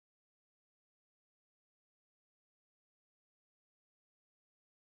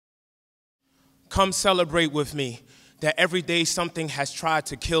Come celebrate with me that every day something has tried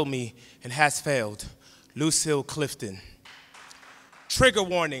to kill me and has failed. Lucille Clifton. Trigger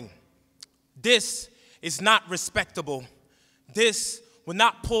warning. This is not respectable. This will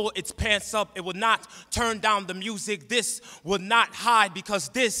not pull its pants up. It will not turn down the music. This will not hide, because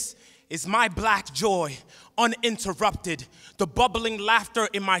this is my black joy, uninterrupted. The bubbling laughter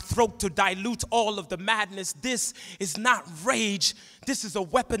in my throat to dilute all of the madness. This is not rage. This is a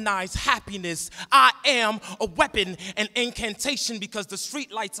weaponized happiness. I am a weapon, an incantation, because the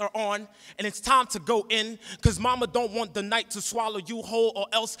street lights are on and it's time to go in, because mama don't want the night to swallow you whole, or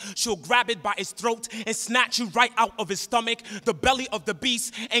else she'll grab it by its throat and snatch you right out of his stomach. The belly of the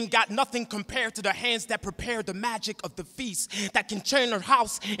beast ain't got nothing compared to the hands that prepare the magic of the feast, that can turn her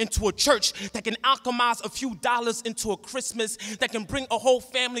house into a church, that can alchemize a few dollars into a Christmas, that can bring a whole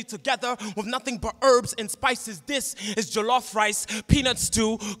family together with nothing but herbs and spices. This is jollof rice, peanut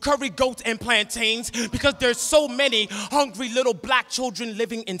stew, curry goat, and plantains, because there's so many hungry little black children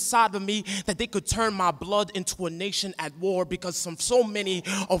living inside of me that they could turn my blood into a nation at war, because from so many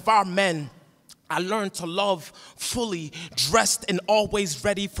of our men I learned to love fully, dressed and always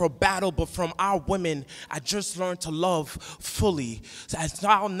ready for battle. But from our women, I just learned to love fully. So as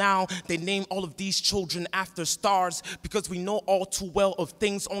now they name all of these children after stars, because we know all too well of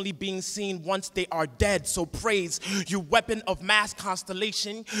things only being seen once they are dead. So praise you, weapon of mass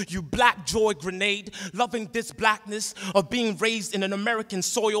constellation, you black joy grenade, loving this blackness of being raised in an American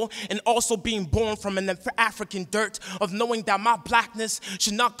soil and also being born from an African dirt, of knowing that my blackness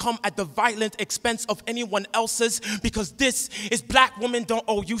should not come at the violent expense of anyone else's, because this is Black Women Don't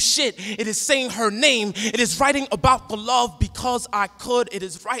Owe You Shit. It is saying her name. It is writing about the love because I could. It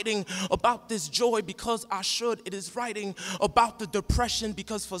is writing about this joy because I should. It is writing about the depression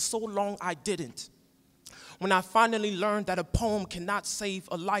because for so long I didn't. When I finally learned that a poem cannot save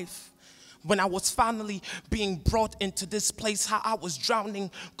a life, when I was finally being brought into this place, how I was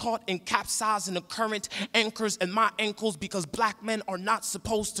drowning, caught in capsizing the current, anchors in my ankles, because black men are not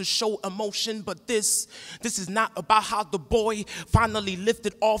supposed to show emotion. But this is not about how the boy finally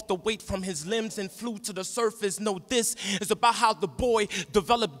lifted off the weight from his limbs and flew to the surface. No, this is about how the boy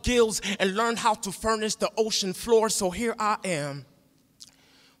developed gills and learned how to furnish the ocean floor. So here I am,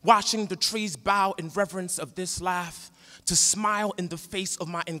 watching the trees bow in reverence of this laugh, to smile in the face of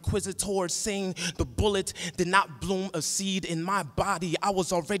my inquisitor, saying the bullet did not bloom a seed in my body. I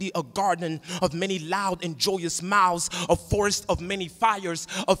was already a garden of many loud and joyous mouths, a forest of many fires,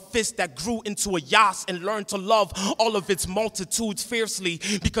 a fist that grew into a yas and learned to love all of its multitudes fiercely,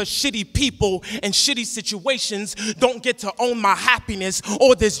 because shitty people and shitty situations don't get to own my happiness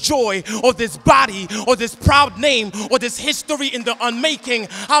or this joy or this body or this proud name or this history in the unmaking.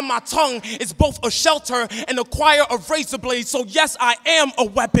 How my tongue is both a shelter and a choir of razor blades. So yes, I am a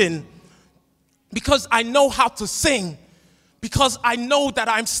weapon, because I know how to sing, because I know that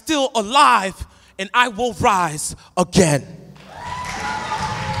I'm still alive and I will rise again.